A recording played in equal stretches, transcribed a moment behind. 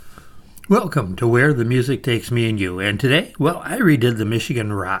Welcome to Where the Music Takes Me and You. And today, I redid the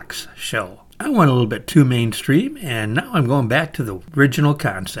Michigan Rocks show. I went a little bit too mainstream, and now I'm going back to the original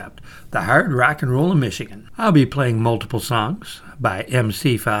concept, the hard rock and roll of Michigan. I'll be playing multiple songs by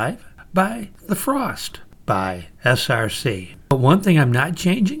MC5, by The Frost, by SRC. But one thing I'm not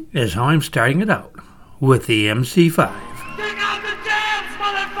changing is how I'm starting it out, with the MC5. Kick out the jams,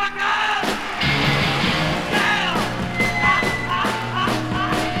 motherfucker!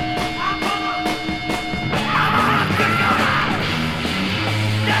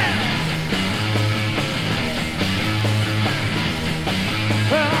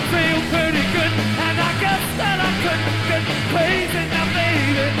 Well, I feel pretty good, and I guess that I couldn't get crazy now,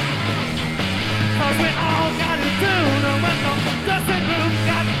 baby. 'Cause we all got it down, and when the dressing room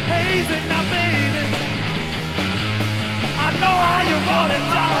got hazy now, baby. I know how you want it,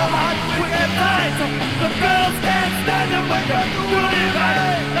 John, with that night. The girls can't stand it when you're doing it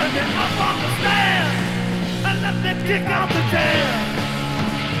right. Let me up on the stand, and let me kick out the jam.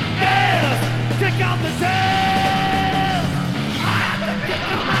 Yes, kick out the jam. I have to kick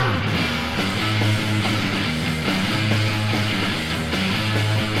them out.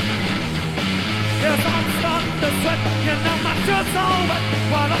 Yes, I'm starting to sweat, you know my shirt's all wet.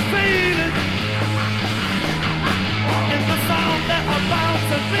 What I'm feeling is the sound that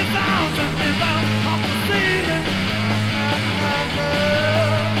bounce and rebounds off the ceiling.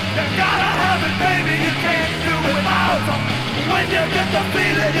 You gotta have it, baby, you can't do it without. When you get the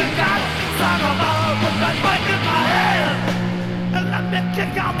feeling, you gotta song them out. Put that mic in my hand and let me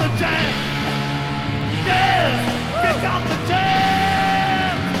kick out the jam. Yes, kick out the jam.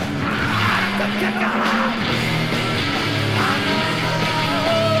 Kick out.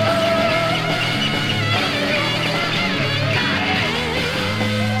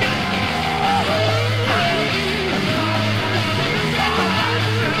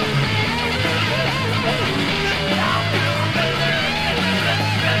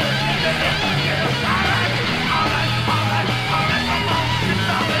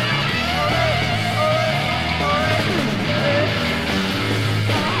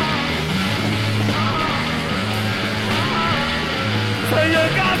 So you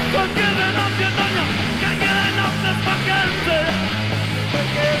got to give it up, you know you can't get enough this fucking shit.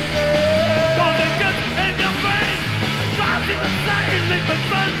 'Cause it gets in your brain, drives you insane, leaves you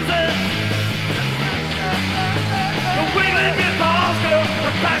frenzy. The wheeling guitar still,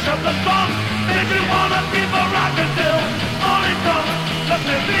 the crash of the drum, make you wanna keep a rockin' till morning comes. Let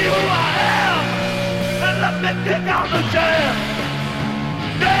me be who I am, and let me kick out the jam.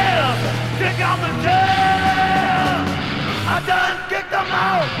 Yeah, kick out the jam. I done kicked them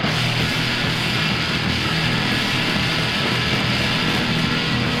out.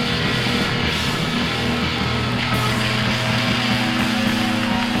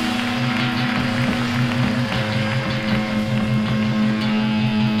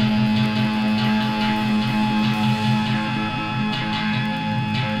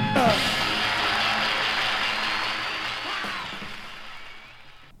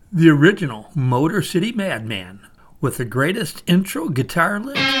 The original Motor City Madman, with the greatest intro guitar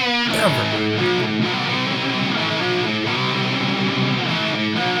lick ever.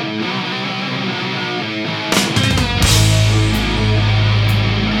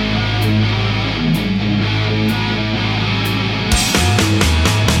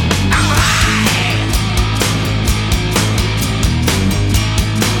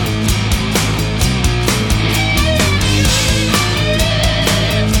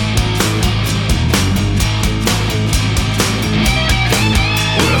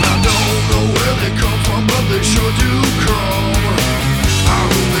 Well, I don't know where they come from.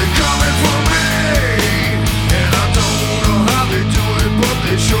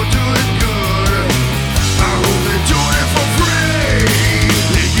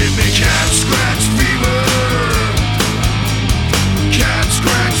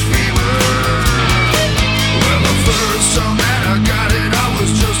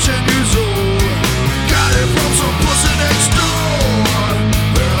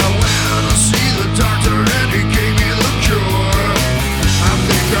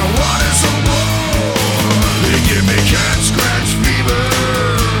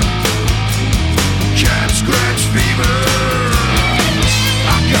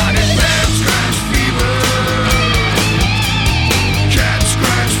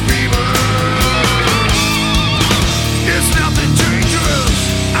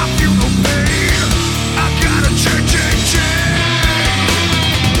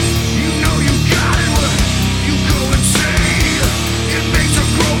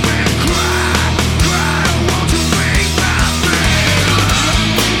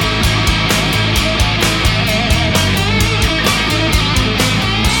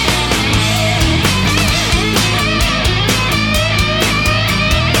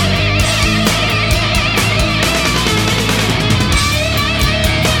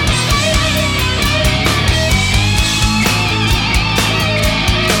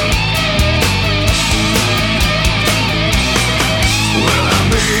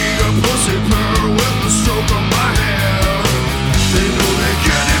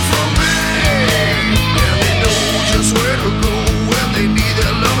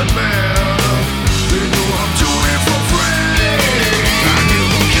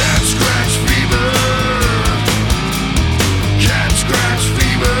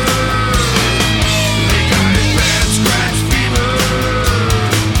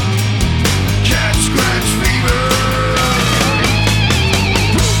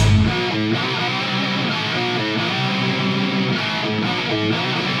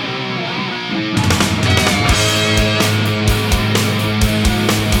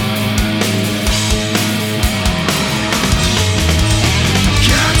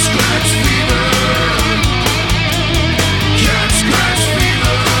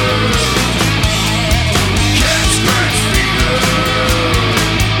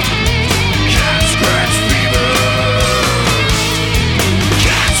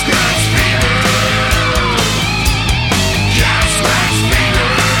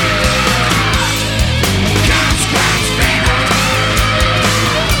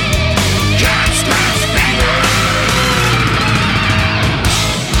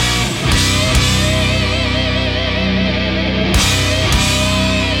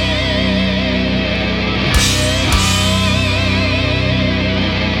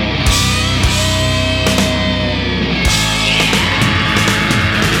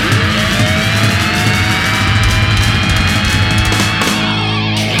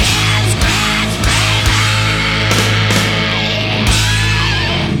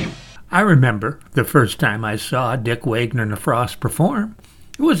 I remember the first time I saw Dick Wagner and the Frost perform.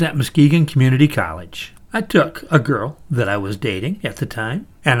 It was at Muskegon Community College. I took a girl that I was dating at the time,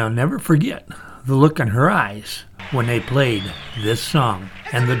 and I'll never forget the look in her eyes when they played this song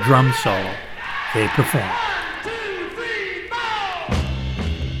and the drum solo they performed.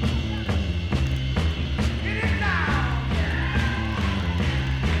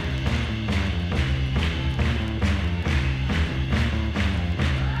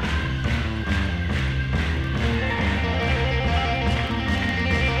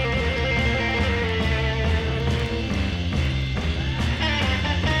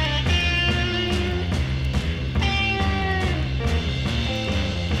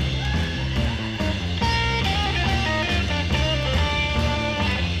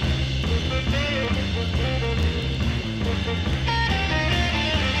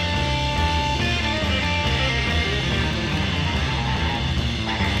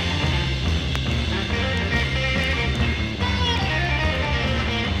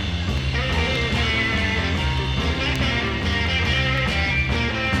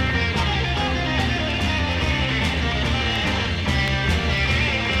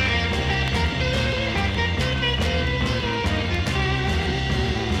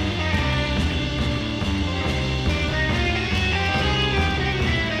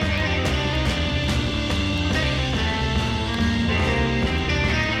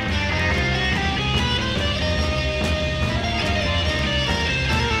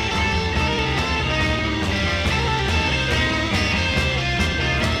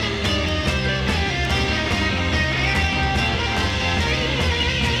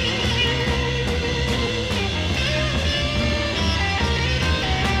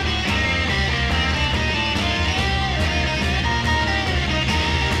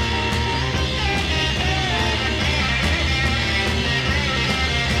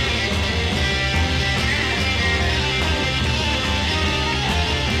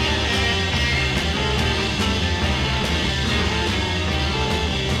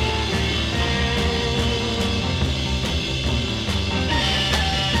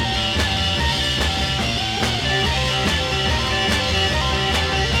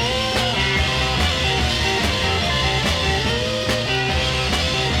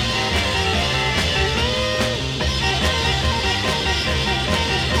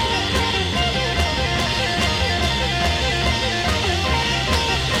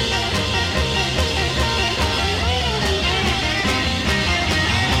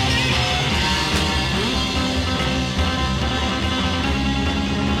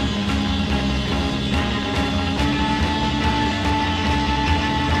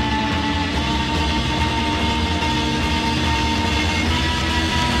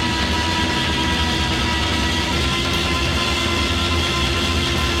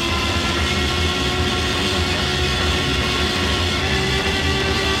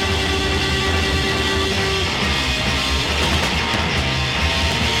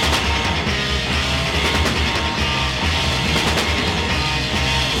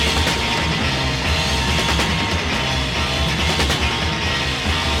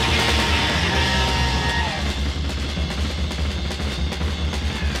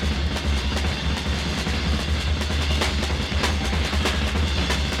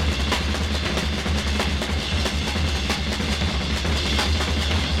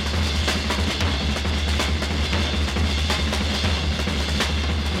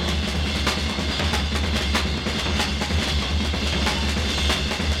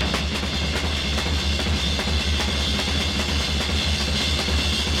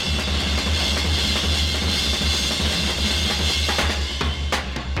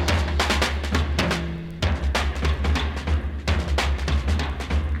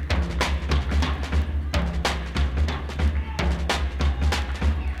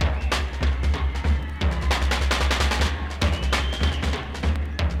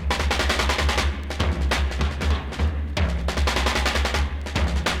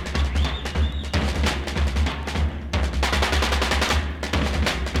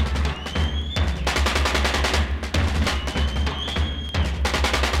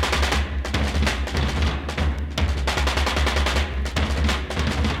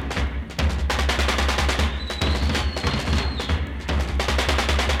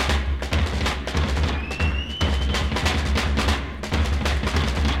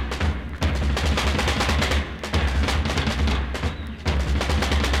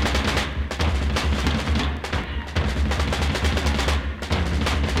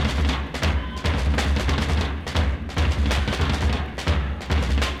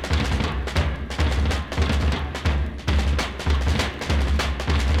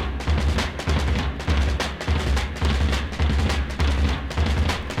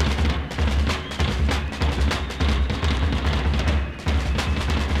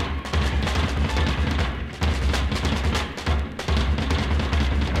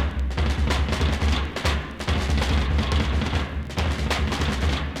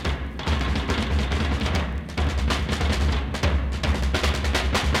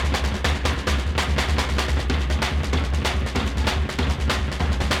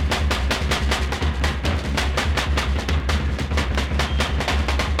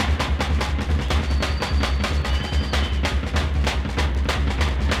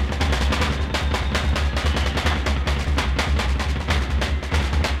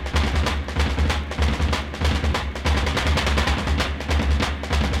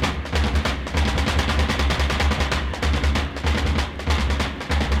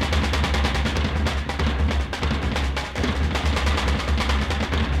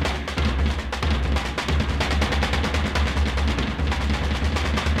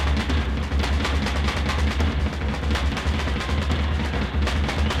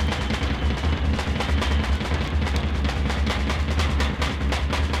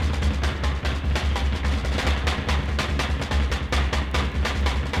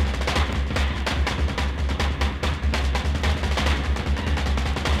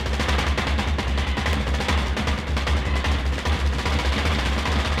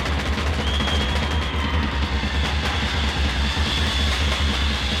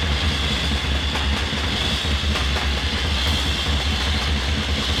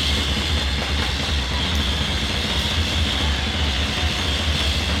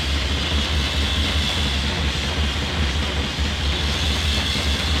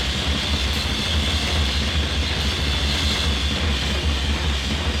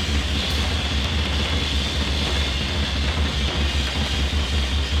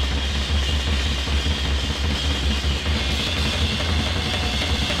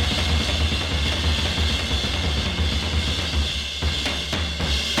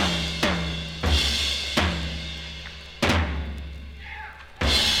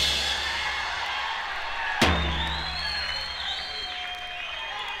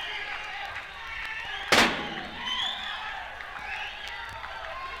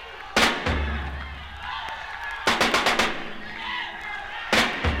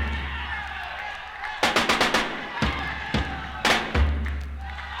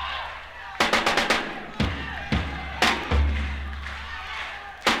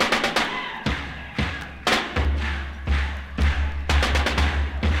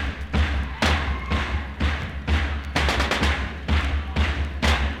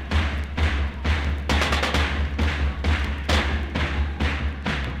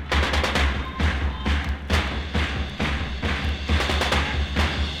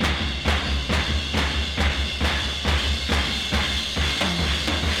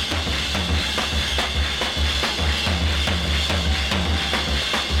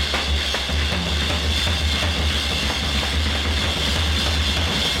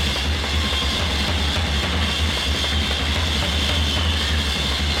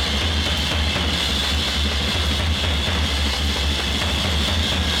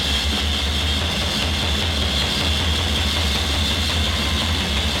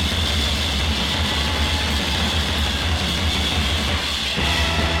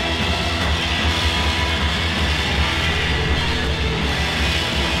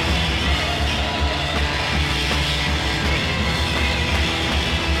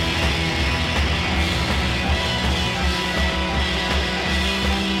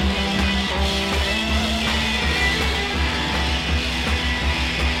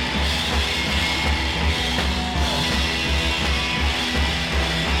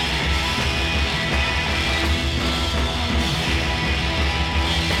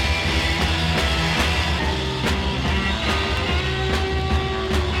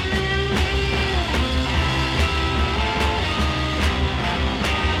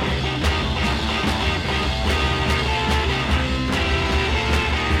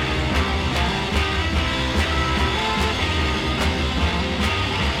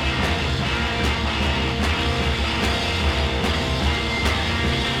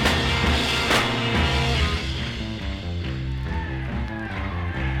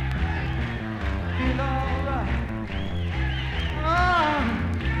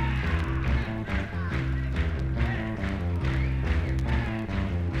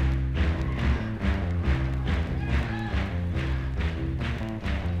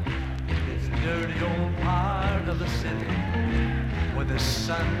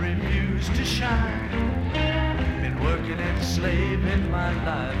 refuse to shine. Been working and slaving my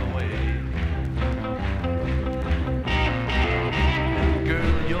life away.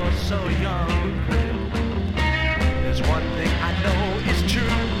 Girl, you're so young. There's one thing I know is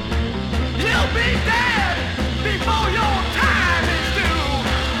true. You'll be dead before your time is due.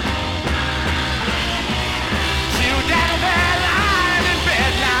 See you down there lying in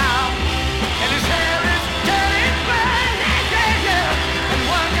bed now, and his hair is turning gray, yeah, yeah, and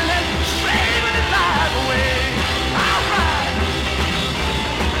working and slaving his life away. All right.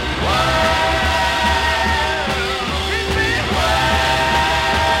 Whoa.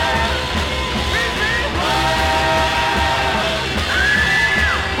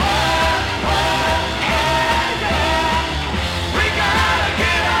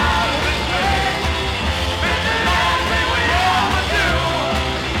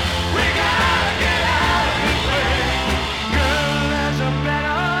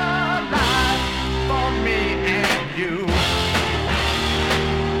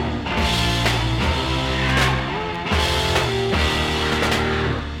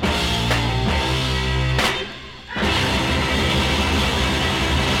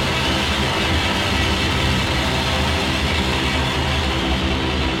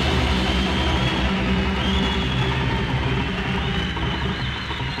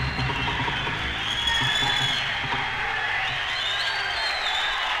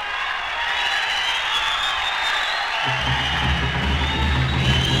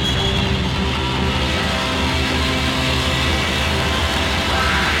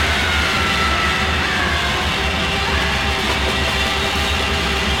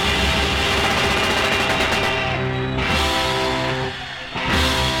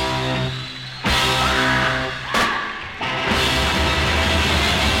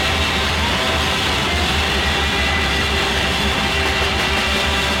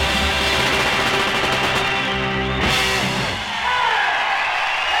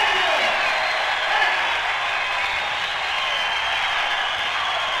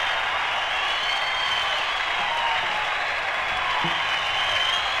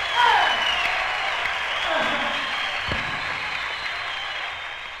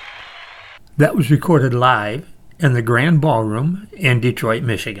 That was recorded live in the Grand Ballroom in Detroit,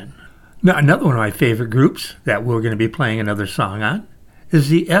 Michigan. Now, another one of my favorite groups that we're going to be playing another song on is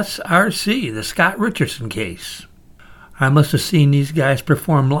the SRC, the Scott Richardson Case. I must have seen these guys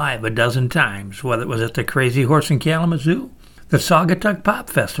perform live a dozen times, whether it was at the Crazy Horse in Kalamazoo, the Saugatuck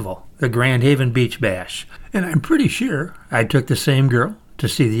Pop Festival, the Grand Haven Beach Bash, and I'm pretty sure I took the same girl to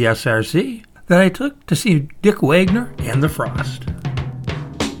see the SRC that I took to see Dick Wagner and the Frost.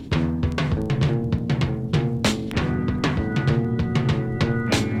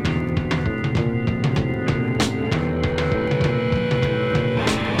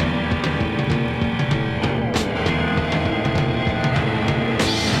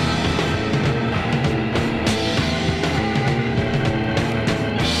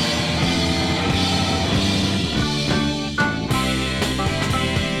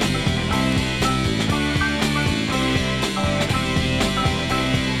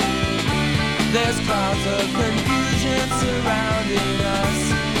 There's clouds of confusion surrounding us,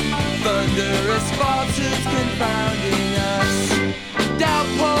 thunderous falsehoods confounding us, doubt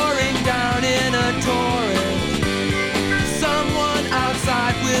pouring down in a torrent, someone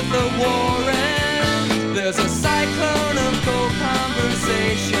outside with a warrant. There's a cyclone of cold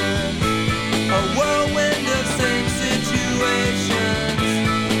conversation, a whirlwind of same situations,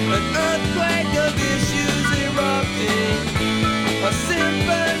 an earthquake of issues erupting, a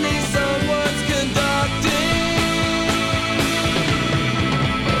symphony someone's conducting.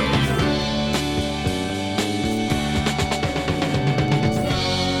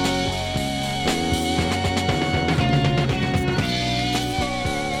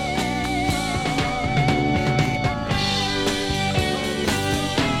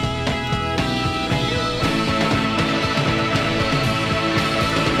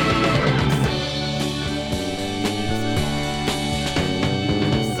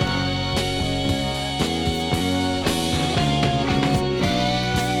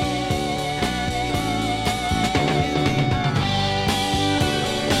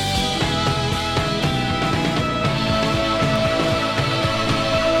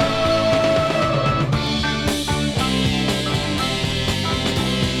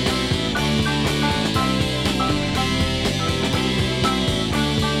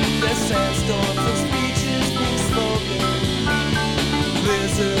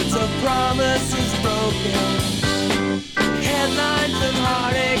 Promises broken, headlines of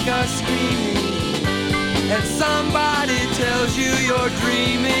heartache are screaming, and somebody tells you you're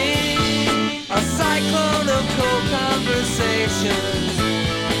dreaming. A cyclone of cold conversations,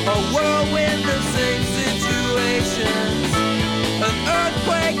 a whirlwind of same situations, an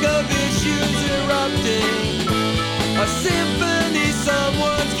earthquake of issues erupting, a symphony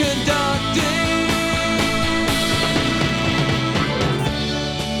someone's conducting.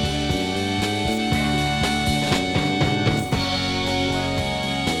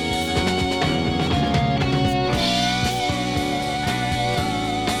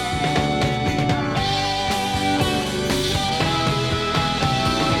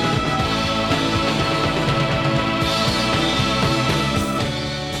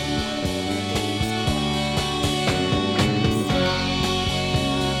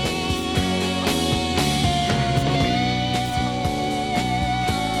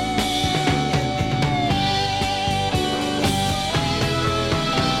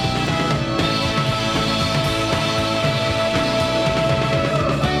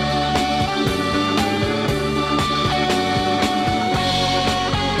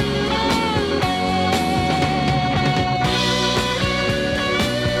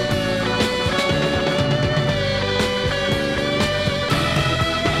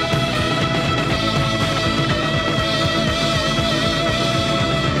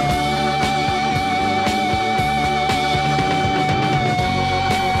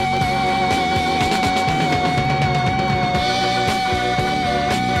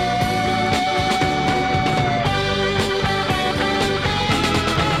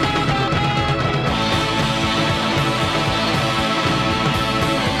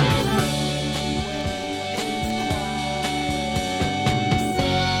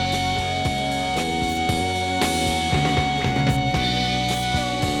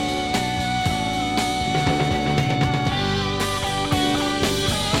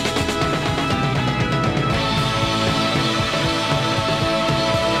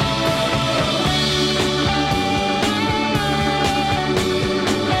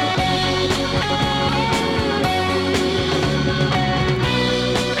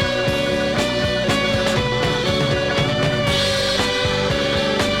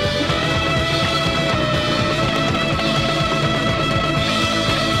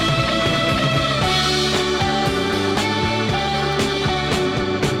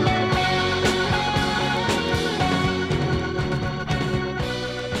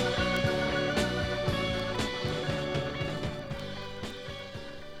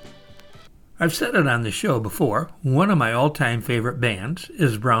 I've said it on the show before, one of my all-time favorite bands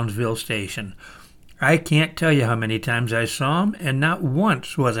is Brownsville Station. I can't tell you how many times I saw them, and not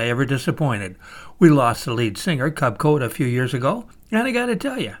once was I ever disappointed. We lost the lead singer, Cub Coda, a few years ago, and I gotta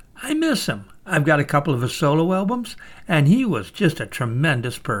tell you, I miss him. I've got a couple of his solo albums, and he was just a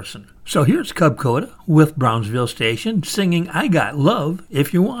tremendous person. So here's Cub Coda with Brownsville Station singing I Got Love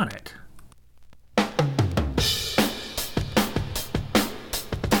If You Want It.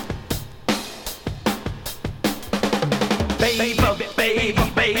 Baby, baby,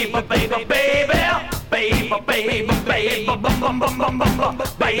 baby, baby, baby, baby, baby, baby, baby,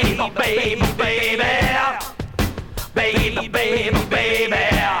 baby, baby, baby,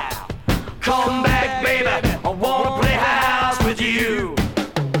 come back, baby, I wanna play house with you.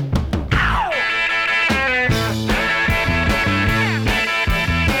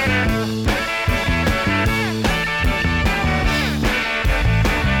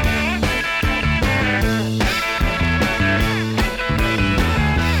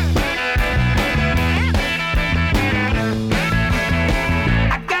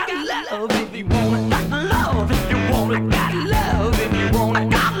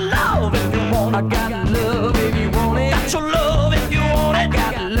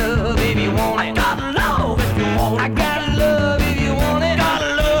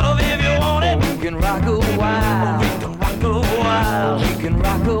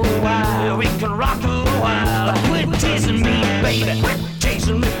 Quit chasing me, baby.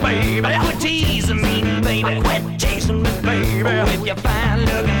 With your fine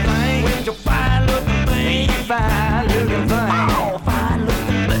looking thing, with your fine looking thing, fine looking thing, oh, fine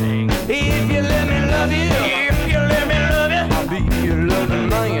looking thing. If you let me love you, if you let me love you, I'll be your loving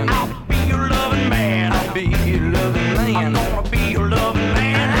man. I'll be your loving man. I'll be your loving man. I'm gonna be your loving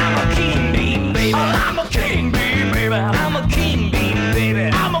man. I'm a king bee, baby. I'm a king bee, baby. I'm a king bee, baby.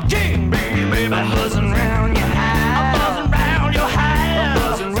 I'm a king bee, baby. I'm buzzing round your high. I'm buzzing round your high. I'm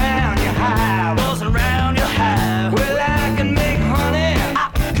buzzing round your high. Buzzing round your high. Well, I can make honey. I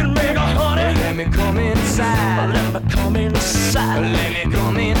can make a honey. Let me come inside. Let me come inside. Let me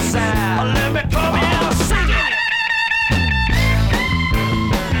come inside. Let me come inside.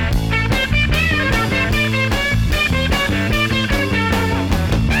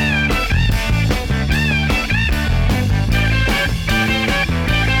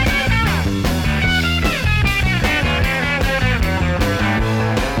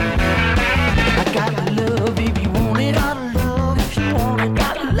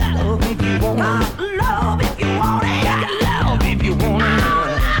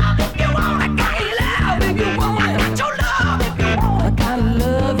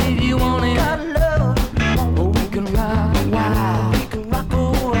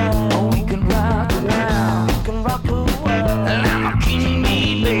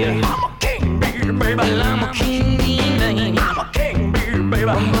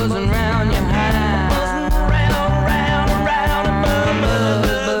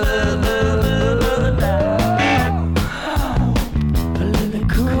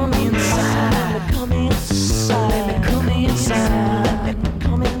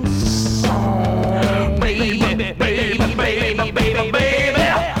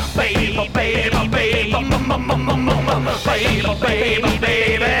 baby, baby,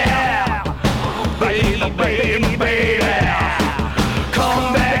 baby. Baby, baby, baby.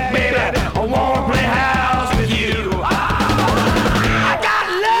 Come back, baby. I wanna play house with you. I got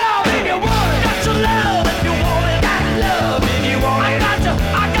love if you want it. Got your love if you want it. Got love if you want it. I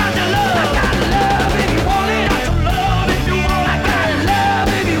got your love. I got love if you want it. Got your love if you want it. I got love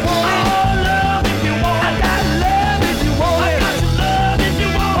if you want it. Oh, love if you want it. I got love if you want it. I got your love if you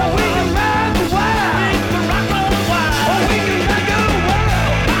want it. Oh, we can rock the wild. We can rock the wild. Oh, we can rock the world.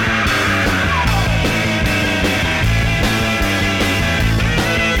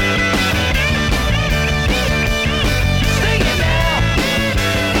 Sing it now.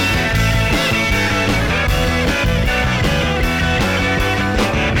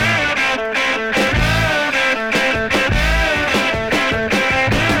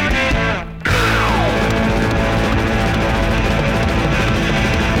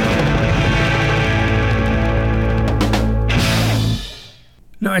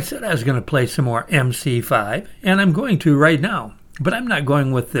 Now, I said I was going to play some more MC5, and I'm going to right now. But I'm not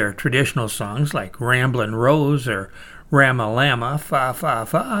going with their traditional songs like Ramblin' Rose or Ramalama, Fa Fa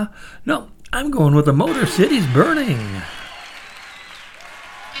Fa. No, I'm going with the Motor City's Burning.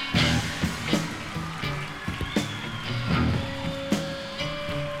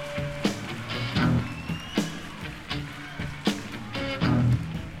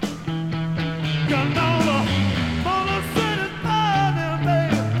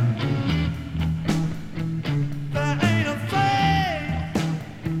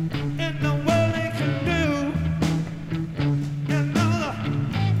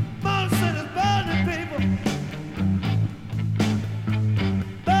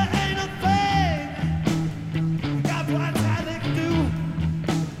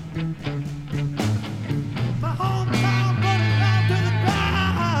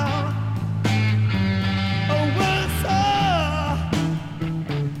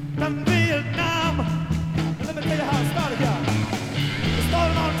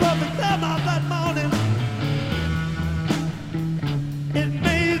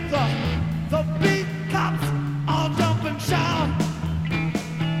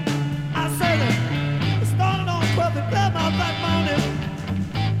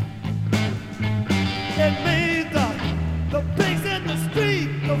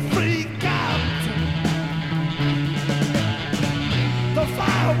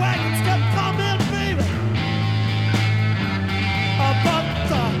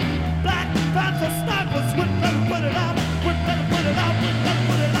 Black Panther snipers wouldn't let 'em put it out, wouldn't let 'em put it out, wouldn't let 'em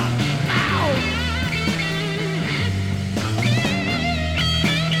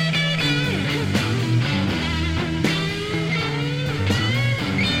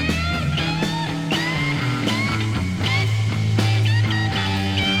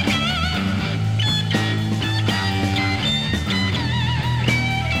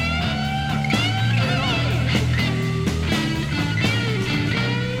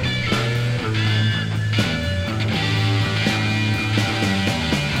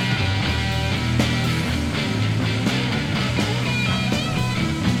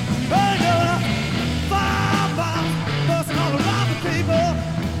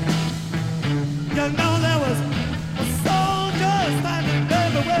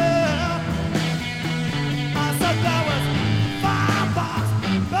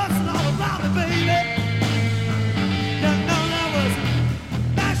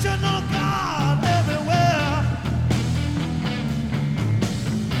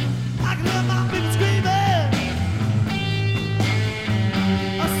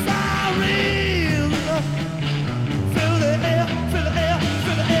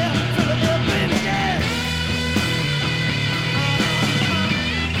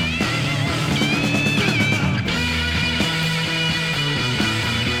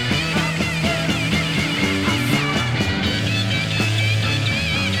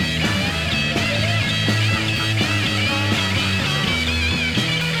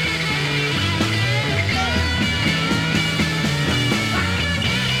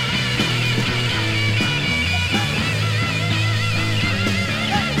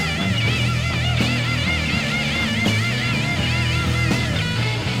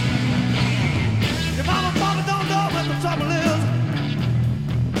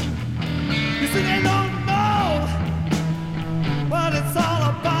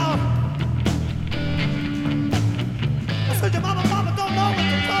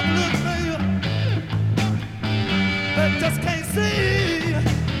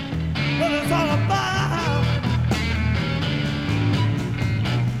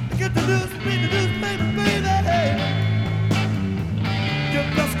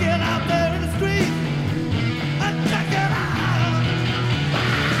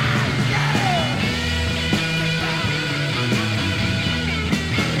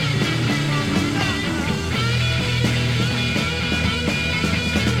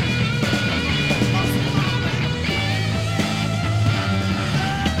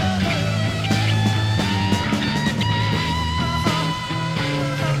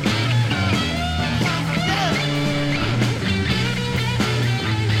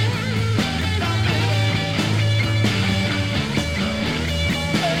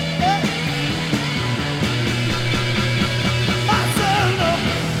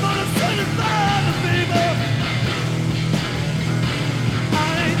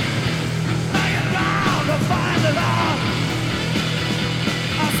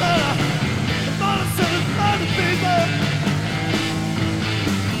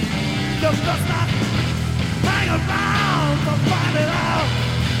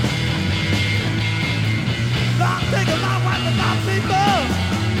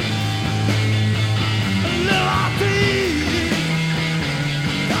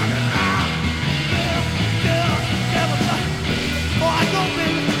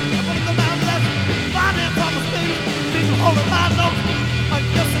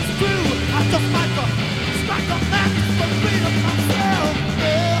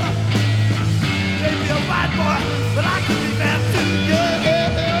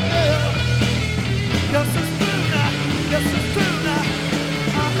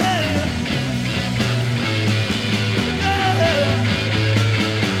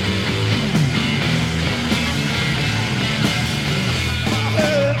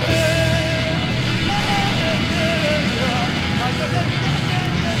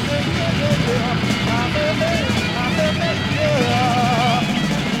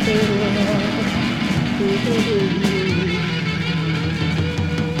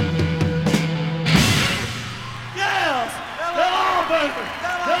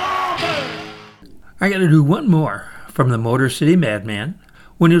I got to do one more from the Motor City Madman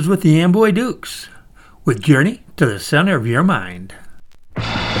when he was with the Amboy Dukes with Journey to the Center of Your Mind.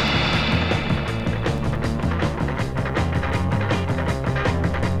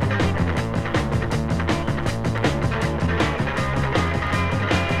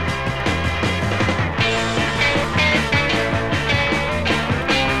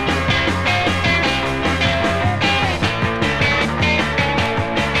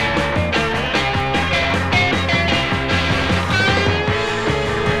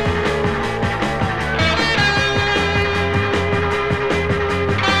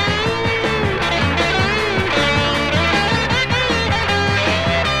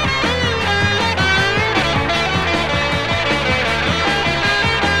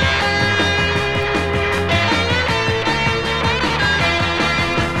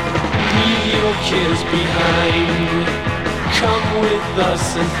 Kids behind, come with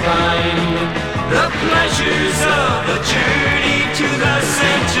us and find the pleasures of a journey to the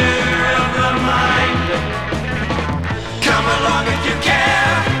center of the mind. Come along if you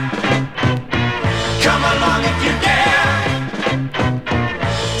care, come along if you dare.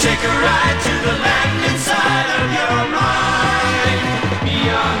 Take a ride to the land inside of your mind.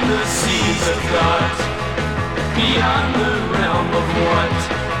 Beyond the seas of thought, beyond the realm of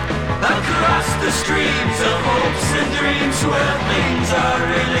what. Across the streams of hopes and dreams where things are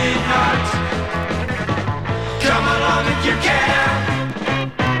really not. Come along if you care,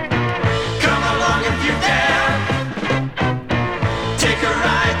 come along if you dare. Take a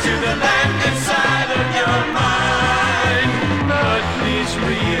ride to the land inside of your mind. But please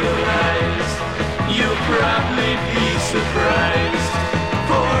realize you'll probably be surprised,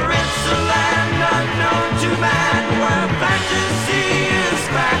 for it's a land unknown to man where fantasy is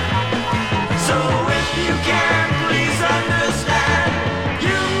back. So if you can, please understand,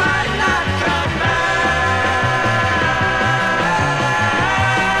 you might not come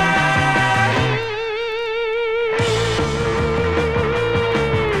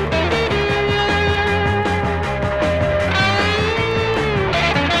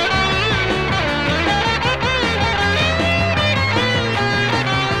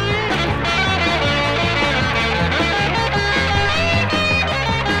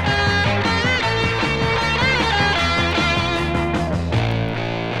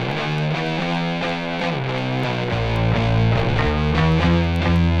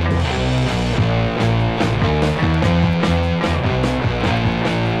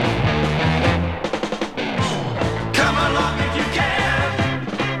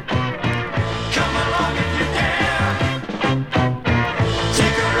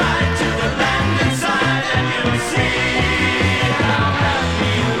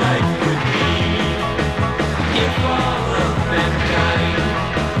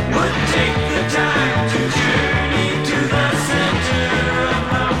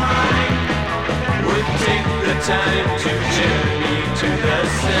time to journey to the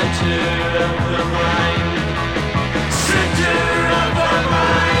center of the mind. Center of the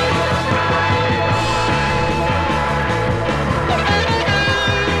mind.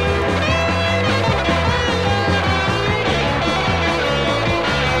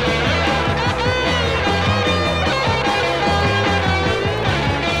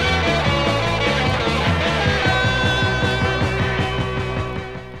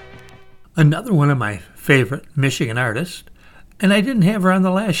 Another one of my favorite Michigan artists, and I didn't have her on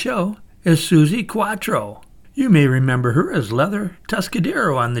the last show, is Suzi Quatro. You may remember her as Leather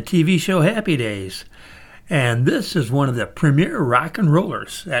Tuscadero on the TV show Happy Days. And this is one of the premier rock and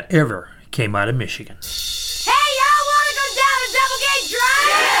rollers that ever came out of Michigan. Hey, y'all want to go down a double gate drive?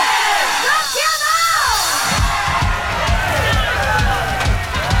 Yeah! Let's get on!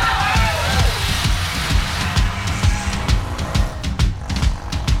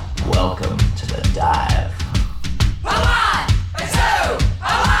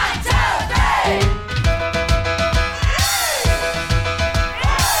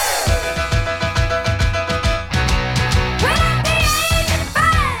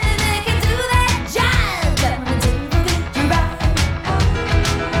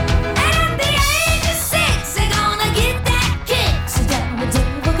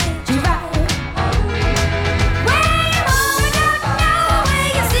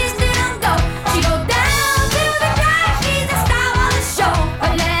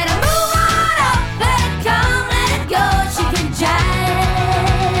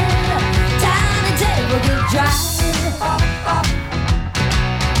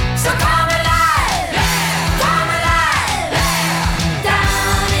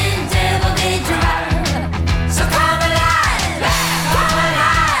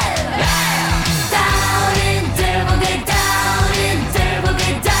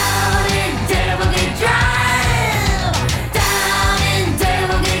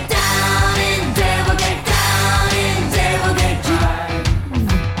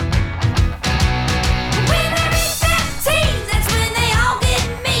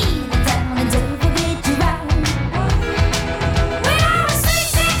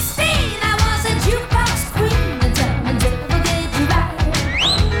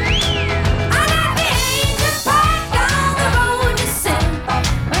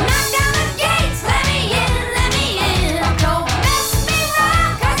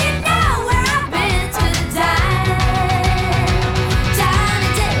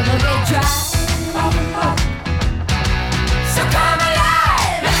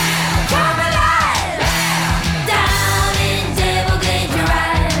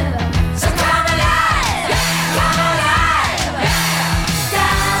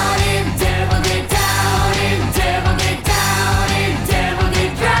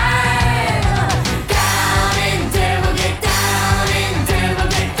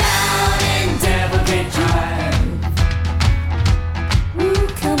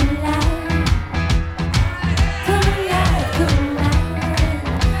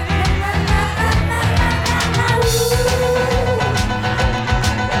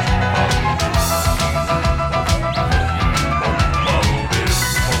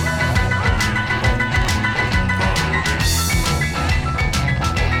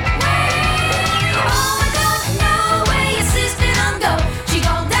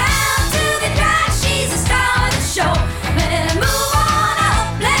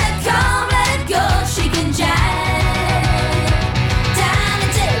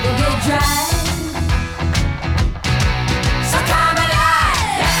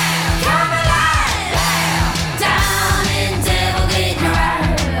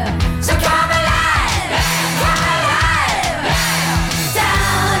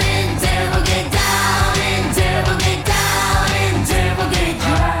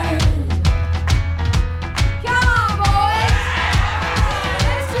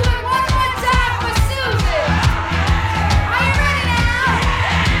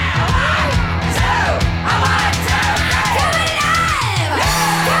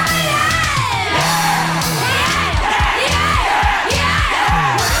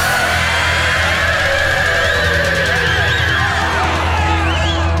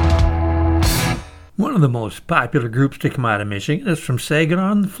 of the most popular groups to come out of Michigan is from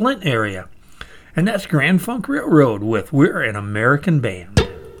Saginaw and the Flint area, and that's Grand Funk Railroad with We're an American Band.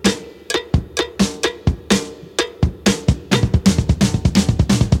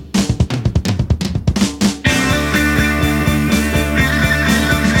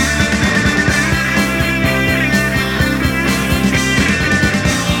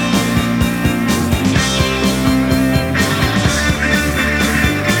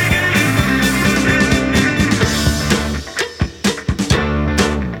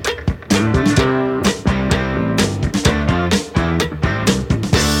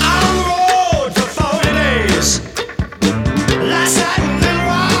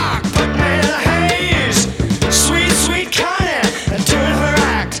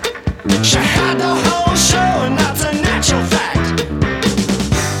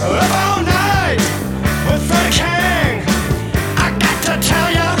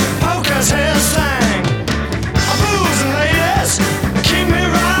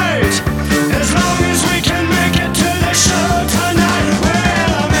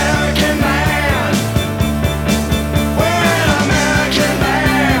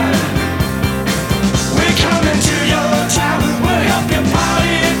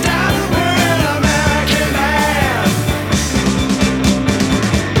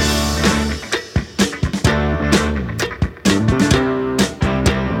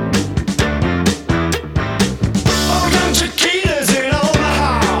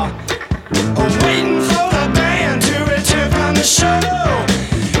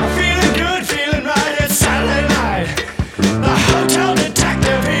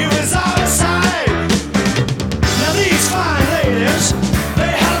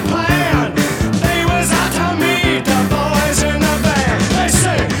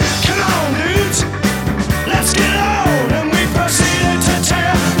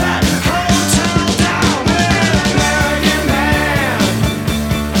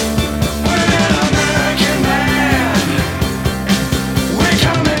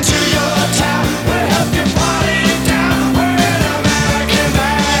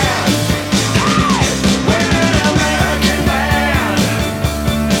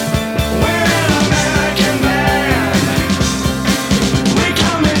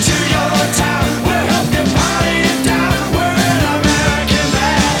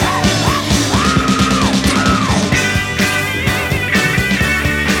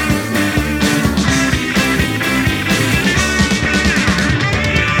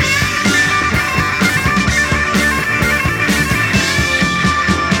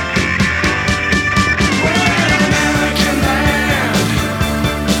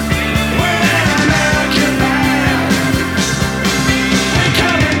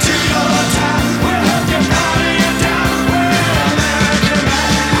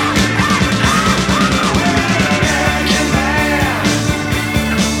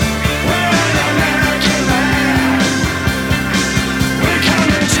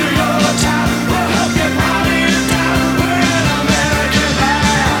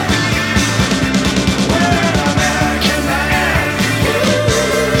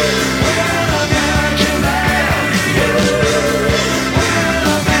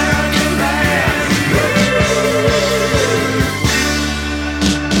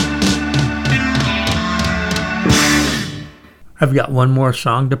 I've got one more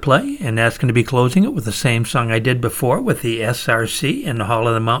song to play, and that's going to be closing it with the same song I did before with the SRC and the Hall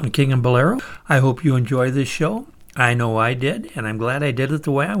of the Mountain King and Bolero. I hope you enjoy this show. I know I did, and I'm glad I did it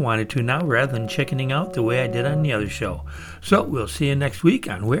the way I wanted to now rather than chickening out the way I did on the other show. So we'll see you next week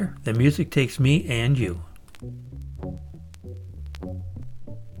on Where the Music Takes Me and You.